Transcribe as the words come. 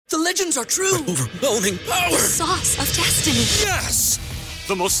The legends are true. Overwhelming power! Sauce of destiny. Yes!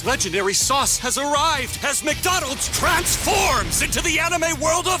 The most legendary sauce has arrived as McDonald's transforms into the anime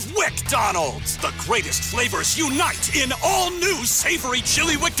world of WickDonald's. The greatest flavors unite in all new savory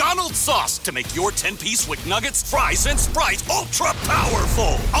chili McDonald's sauce to make your 10-piece Wick Nuggets, fries, and Sprite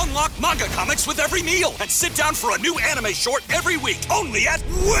ultra-powerful. Unlock manga comics with every meal and sit down for a new anime short every week only at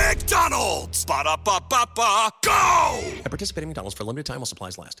WickDonald's. Ba-da-ba-ba-ba, go! At participating McDonald's for a limited time while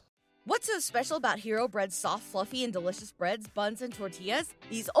supplies last. What's so special about Hero Bread's soft, fluffy, and delicious breads, buns, and tortillas?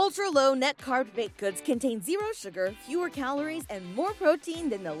 These ultra-low net-carb baked goods contain zero sugar, fewer calories, and more protein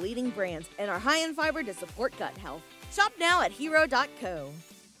than the leading brands, and are high in fiber to support gut health. Shop now at hero.co.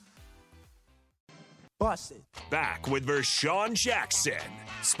 Busted. Back with Vershawn Jackson,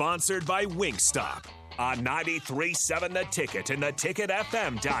 sponsored by Wingstop on 93.7 The Ticket and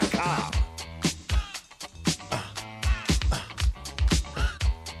theticketfm.com.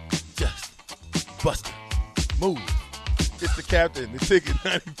 Buster, move. It's the captain, the Ticket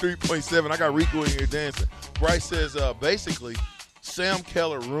 93.7. I got Rico in here dancing. Bryce says, basically, Sam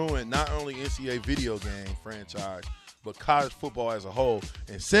Keller ruined not only NCAA video game franchise, but college football as a whole.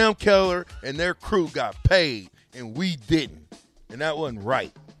 And Sam Keller and their crew got paid, and we didn't. And that wasn't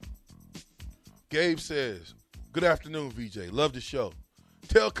right. Gabe says, good afternoon, VJ. Love the show.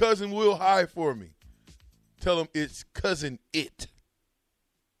 Tell Cousin Will hi for me. Tell him it's Cousin It.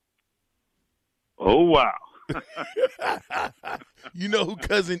 Oh, wow. You know who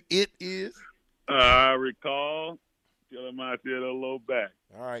Cousin It is? I recall. Tell him I said hello back.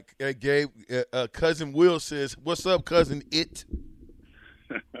 All right. Hey, Gabe, Cousin Will says, what's up, Cousin It?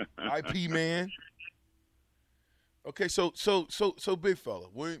 IP man. Okay, so big fella,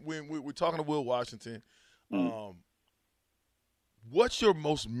 we're talking to Will Washington. What's your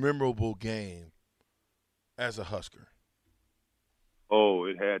most memorable game as a Husker? Oh,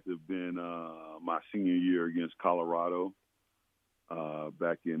 it had to have been my senior year against Colorado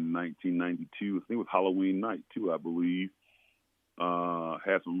back in 1992. I think it was Halloween night, too, I believe.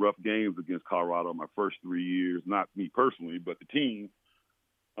 Had some rough games against Colorado my first 3 years. Not me personally, but the team.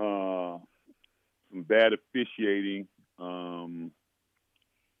 Some bad officiating that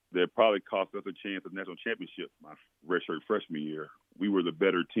probably cost us a chance at the national championship my redshirt freshman year. We were the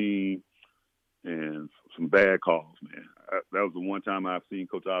better team. And some bad calls, man. That was the one time I've seen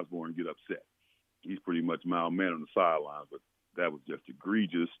Coach Osborne get upset. He's pretty much mild man on the sidelines, but that was just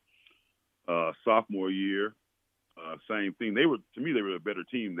egregious. Sophomore year, same thing. To me, they were a better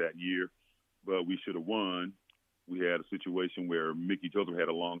team that year, but we should have won. We had a situation where Mickey Joseph had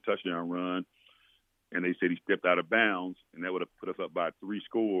a long touchdown run, and they said he stepped out of bounds, and that would have put us up by 3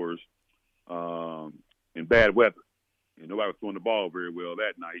 scores in bad weather. And nobody was throwing the ball very well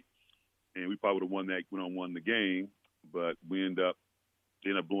that night. And we probably would have won the game, but we ended up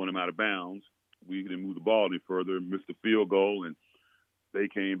blowing them out of bounds. We didn't move the ball any further, missed the field goal, and they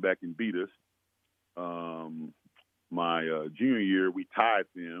came back and beat us. My junior year, we tied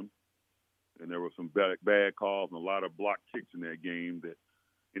them, and there were some bad calls and a lot of block kicks in that game that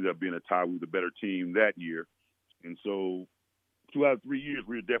ended up being a tie. We were the better team that year. And so 2 out of 3 years,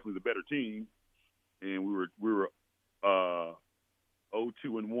 we were definitely the better team, and we were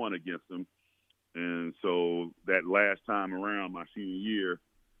 0-2-1 against them. And so that last time around, my senior year,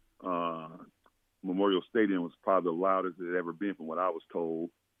 Memorial Stadium was probably the loudest it had ever been from what I was told.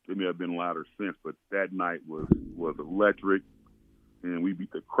 It may have been louder since, but that night was electric, and we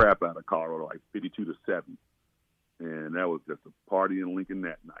beat the crap out of Colorado, like 52-7. And that was just a party in Lincoln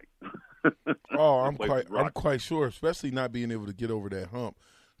that night. Oh, I'm quite sure, especially not being able to get over that hump.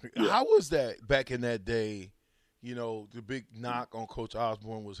 Yeah. How was that back in that day? You know, the big knock on Coach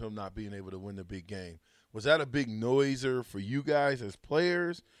Osborne was him not being able to win the big game. Was that a big noiser for you guys as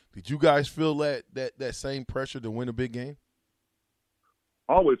players? Did you guys feel that same pressure to win a big game?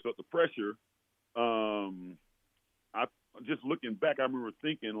 I always felt the pressure. I just looking back, I remember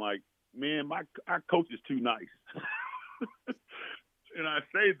thinking, like, man, our coach is too nice. And I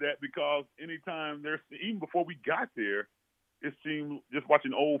say that because anytime even before we got there, it seemed, just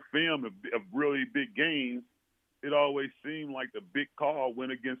watching old film of really big games, it always seemed like the big call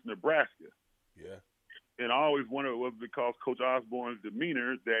went against Nebraska. Yeah. And I always wondered it was because Coach Osborne's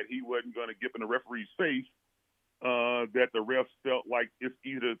demeanor, that he wasn't going to get in the referee's face, that the refs felt like it's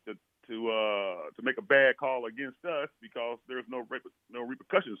either to make a bad call against us because there's no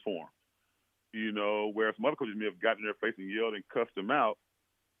repercussions for him. You know, whereas some other coaches may have gotten in their face and yelled and cussed him out,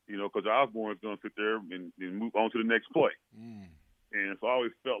 you know, Coach Osborne's going to sit there and move on to the next play. And so I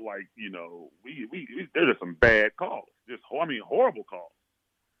always felt like, you know, there's just some bad calls, horrible calls.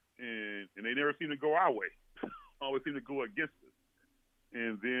 And they never seem to go our way. Always seem to go against us.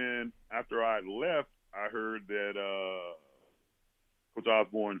 And then after I left, I heard that Coach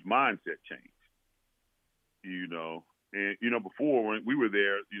Osborne's mindset changed. And before when we were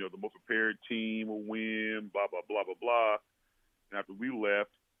there, the most prepared team will win, blah blah blah blah blah. And after we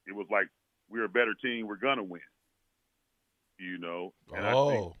left, it was like we're a better team, we're gonna win. And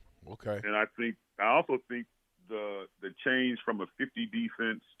okay. And I also think the change from a 50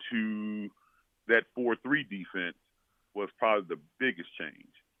 defense to that 4-3 defense was probably the biggest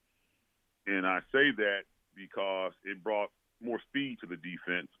change. And I say that because it brought more speed to the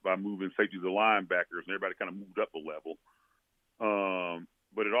defense by moving safeties to linebackers, and everybody kind of moved up a level.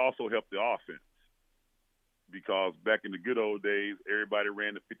 But it also helped the offense because back in the good old days, everybody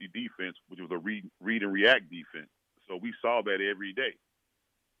ran the 50 defense, which was a read and react defense. So we saw that every day.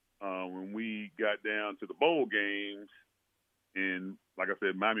 When we got down to the bowl games, and like I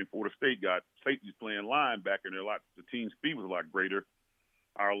said, Miami and Florida State got safeties playing linebacker, and the team speed was a lot greater.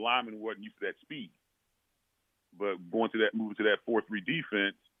 Our linemen wasn't used to that speed. But moving to that 4-3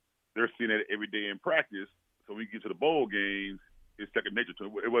 defense, they're seeing that every day in practice. So when we get to the bowl games, it's second nature to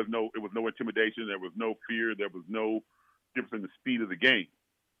it. It was no intimidation. There was no fear. There was no difference in the speed of the game.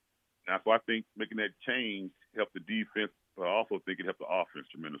 And so I think making that change helped the defense, but I also think it helped the offense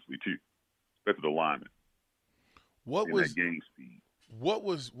tremendously too, especially the linemen. That game speed? What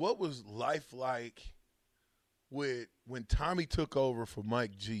was life like when Tommy took over for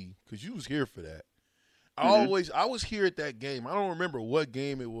Mike G? Because you was here for that. I was here at that game. I don't remember what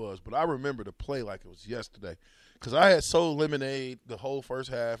game it was, but I remember the play like it was yesterday. Because I had sold lemonade the whole first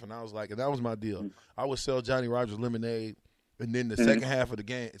half, and I was like, and that was my deal. I would sell Johnny Rogers lemonade, and then the second half of the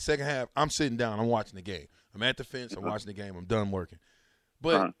game, I'm sitting down, I'm watching the game. I'm at the fence, I'm watching the game, I'm done working.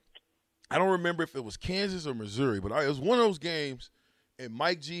 But I don't remember if it was Kansas or Missouri, but it was one of those games, and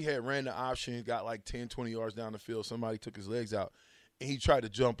Mike G had ran the option, got like 10, 20 yards down the field. Somebody took his legs out, and he tried to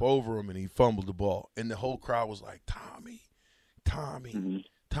jump over him, and he fumbled the ball. And the whole crowd was like, Tommy.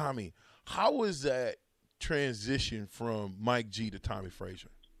 How was that transition from Mike G to Tommy Frazier?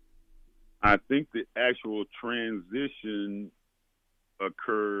 I think the actual transition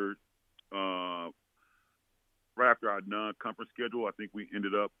occurred right after our non-conference schedule. I think we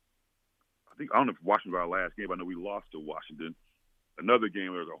ended up I don't know if Washington was our last game. I know we lost to Washington. Another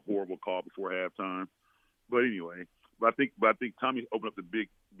game, there was a horrible call before halftime. But anyway, I think Tommy opened up the Big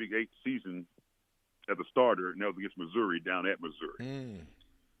 8 season as a starter, and that was against Missouri, down at Missouri.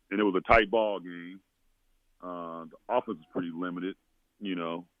 And it was a tight ball game. The offense was pretty limited,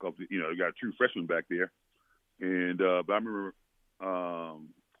 because you got a true freshman back there. And but I remember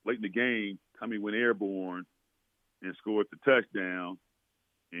late in the game, Tommy went airborne and scored the touchdown.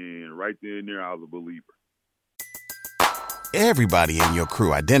 And right there and there, I was a believer. Everybody in your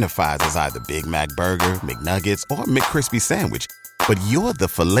crew identifies as either Big Mac Burger, McNuggets, or McCrispy Sandwich. But you're the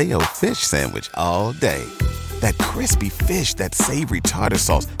Filet-O-Fish Sandwich all day. That crispy fish, that savory tartar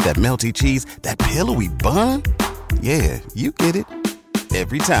sauce, that melty cheese, that pillowy bun. Yeah, you get it.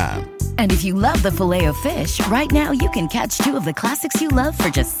 Every time. And if you love the Filet-O-Fish, right now you can catch two of the classics you love for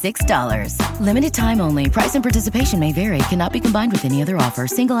just $6. Limited time only. Price and participation may vary. Cannot be combined with any other offer.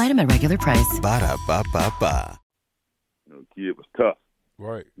 Single item at regular price. Ba-da-ba-ba-ba. Kid was tough.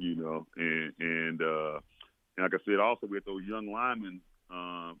 Right. And like I said, also we had those young linemen,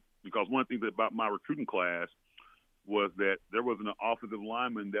 because one of the things about my recruiting class was that there wasn't an offensive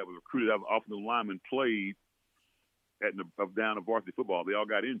lineman that was recruited as an offensive lineman played down to varsity football. They all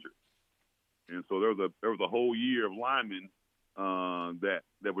got injured. And so there was a whole year of linemen that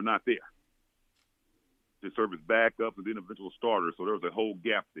were not there to serve as backups and then eventual starters. So there was a whole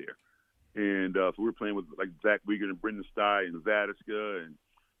gap there. And so we were playing with like Zach Wiegert and Brendan Stye and Vadiska,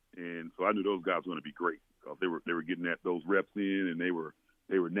 and so I knew those guys were going to be great because they were getting those reps in, and they were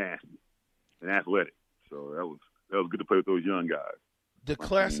nasty and athletic. So that was good to play with those young guys. The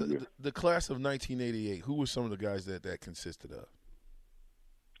class of 1988. Who were some of the guys that consisted of?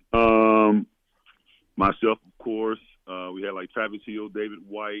 Myself, of course. We had like Travis Hill, David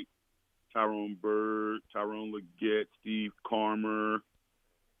White, Tyrone Bird, Tyrone Leggett, Steve Carmer.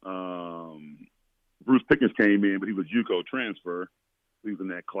 Bruce Pickens came in, but he was JUCO transfer. He was in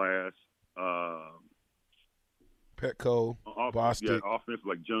that class. Petco, Bostic. Yeah, offense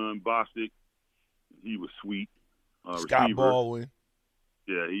like John Bostic. He was sweet. Scott receiver. Baldwin.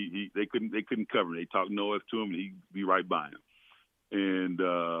 Yeah, they couldn't cover him. They talked noise to him, and he'd be right by him. And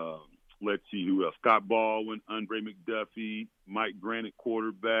let's see who else: Scott Baldwin, Andre McDuffie, Mike Grant at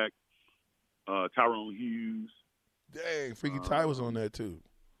quarterback, Tyrone Hughes. Dang, Freaky Ty was on that too.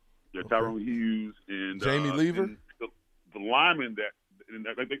 Yeah, Tyrone Hughes and Jamie Lever. And the lineman that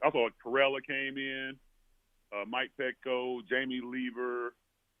I think also Corella came in. Mike Petco, Jamie Lever,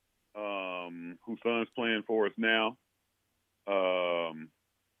 whose son's playing for us now.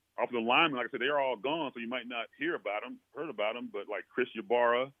 Offensive linemen, like I said, they're all gone, so you might not heard about them. But like Chris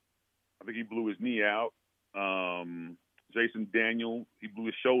Ybarra, I think he blew his knee out. Jason Daniel, he blew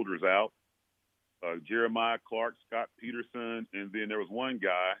his shoulders out. Jeremiah Clark, Scott Peterson, and then there was one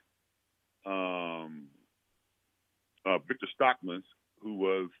guy, Victor Stockman, who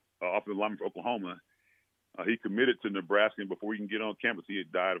was offensive lineman for Oklahoma. He committed to Nebraska, and before he can get on campus, he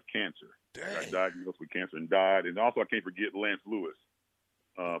had died of cancer. Got diagnosed with cancer and died. And also, I can't forget Lance Lewis,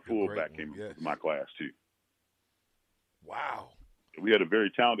 fullback, came to my class too. Wow. We had a very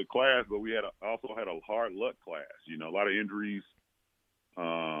talented class, but we also had a hard luck class. You know, a lot of injuries.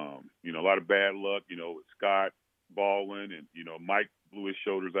 You know, a lot of bad luck. You know, Scott Baldwin and Mike blew his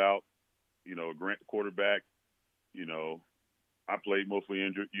shoulders out. You know, Grant, the quarterback. You know, I played mostly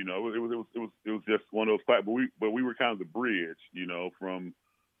injured. You know, it was just one of those classes. But we were kind of the bridge. You know, from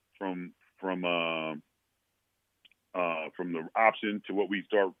the option to what we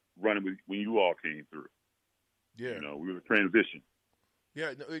start running with when you all came through. Yeah. You know, we were the transition.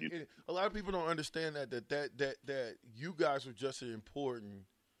 Yeah, no, a lot of people don't understand that you guys were just as important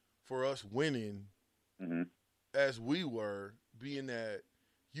for us winning as we were, being that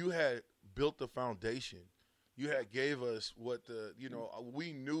you had built the foundation. You had gave us what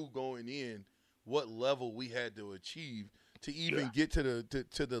we knew going in what level we had to achieve to even get to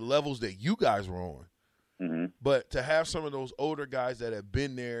the levels that you guys were on. Mm-hmm. But to have some of those older guys that have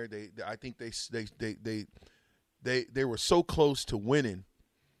been there, I think they were so close to winning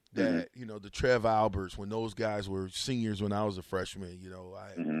that the Trev Alberts, when those guys were seniors when I was a freshman,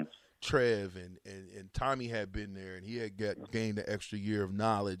 Trev and Tommy had been there, and he had gained an extra year of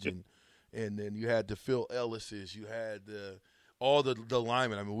knowledge, and then you had the Phil Ellis's, you had all the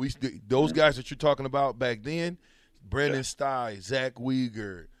linemen. I mean, those guys that you're talking about back then, Brandon Stye, Zach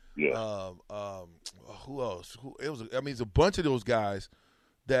Weger, who else? It's a bunch of those guys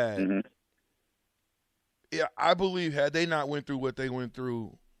that. Yeah, I believe had they not went through what they went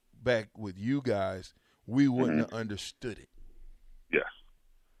through back with you guys, we wouldn't have understood it.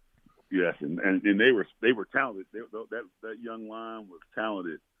 Yes, and they were talented. That young line was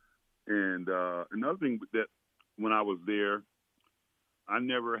talented. And another thing that when I was there, I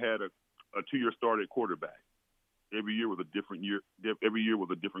never had a 2-year started quarterback. Every year was a different year. Every year was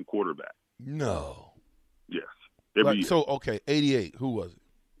a different quarterback. No. Yes. Every year. So 88. Who was it?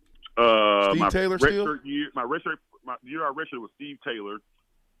 Steve Taylor still? My year I redshirted was Steve Taylor,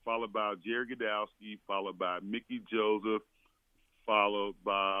 followed by Jerry Godowski, followed by Mickey Joseph, followed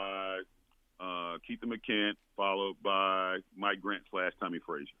by Keith McCant, followed by Mike Grant / Tommy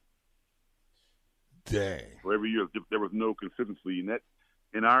Frazier. Dang. So every year there was no consistency in that.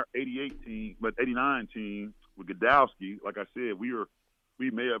 In our 88 team, but 89 team with Godowski, like I said, we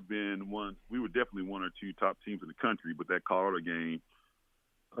may have been one. We were definitely one or two top teams in the country, but that Colorado game.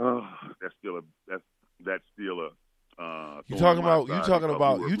 That's still a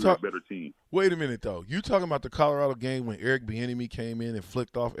better team. Wait a minute though. You talking about the Colorado game when Eric Bieniemy came in and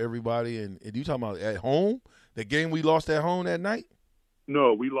flicked off everybody, and you talking about at home? The game we lost at home that night?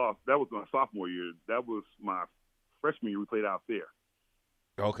 No, we lost. That was my sophomore year. That was my freshman year. We played out there.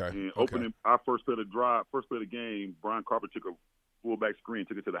 Okay. And opening our first play of the game, Brian Carpenter took a fullback screen,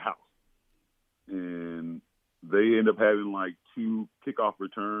 took it to the house, and they end up having like 2 kickoff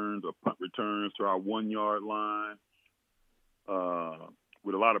returns or punt returns to our 1-yard line,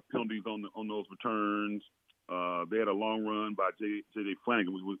 with a lot of penalties on those returns. They had a long run by J.J.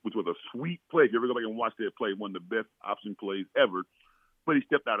 Flanagan, which was a sweet play. If you ever go back and watch that play, one of the best option plays ever, but he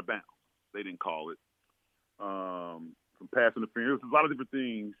stepped out of bounds. They didn't call it. Some pass interference. There's a lot of different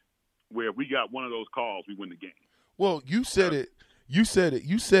things where if we got one of those calls, we win the game. Well, you said it. You said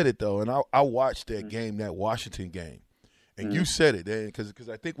it though, and I watched that game, that Washington game, and you said it, because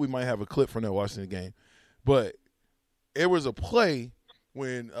I think we might have a clip from that Washington game, but it was a play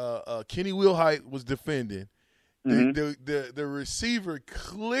when Kenny Wilhite was defending, the receiver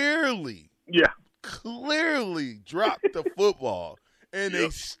clearly dropped the football, and they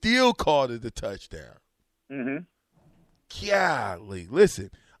still called it a touchdown. Golly,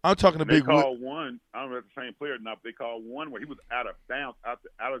 listen. I'm talking to Big Will. They called one. I don't know if it's the same player or not. But they called one where he was out of bounds, out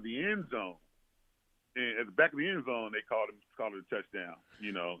of the end zone, and at the back of the end zone, they called it a touchdown.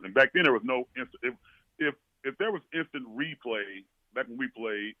 And back then there was no instant. If there was instant replay back when we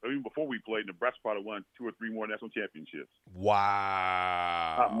played, or even before we played, Nebraska probably won 2 or 3 more national championships.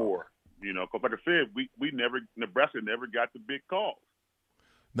 Wow, not more. Because like I said, Nebraska never got the big calls.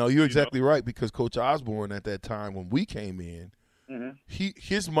 No, you're exactly right, because Coach Osborne at that time when we came in.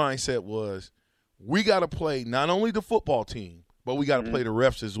 His mindset was, we got to play not only the football team, but we got to play the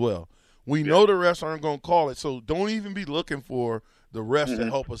refs as well. We know the refs aren't going to call it, so don't even be looking for the refs to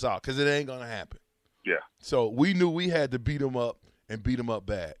help us out because it ain't going to happen. Yeah. So we knew we had to beat them up and beat them up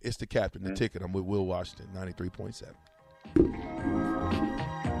bad. It's the captain, the ticket. I'm with Will Washington, 93.7.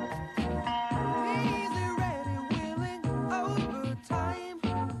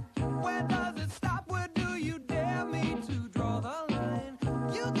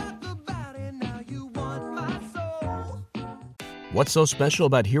 What's so special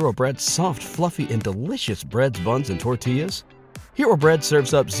about Hero Bread's soft, fluffy, and delicious breads, buns, and tortillas? Hero Bread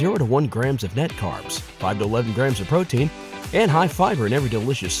serves up 0 to 1 grams of net carbs, 5 to 11 grams of protein, and high fiber in every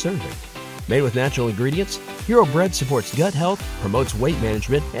delicious serving. Made with natural ingredients, Hero Bread supports gut health, promotes weight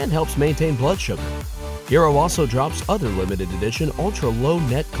management, and helps maintain blood sugar. Hero also drops other limited edition ultra-low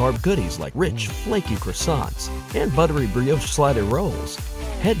net carb goodies like rich, flaky croissants and buttery brioche slider rolls.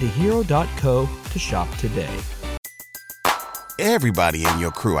 Head to hero.co to shop today. Everybody in your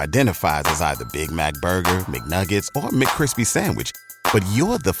crew identifies as either Big Mac Burger, McNuggets, or McCrispy Sandwich. But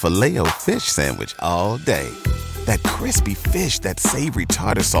you're the Filet-O-Fish Sandwich all day. That crispy fish, that savory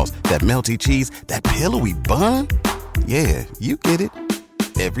tartar sauce, that melty cheese, that pillowy bun. Yeah, you get it.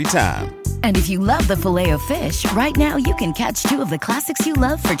 Every time. And if you love the Filet-O-Fish, right now you can catch 2 of the classics you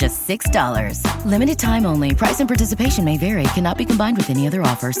love for just $6. Limited time only. Price and participation may vary. Cannot be combined with any other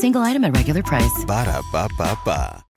offer. Single item at regular price. Ba-da-ba-ba-ba.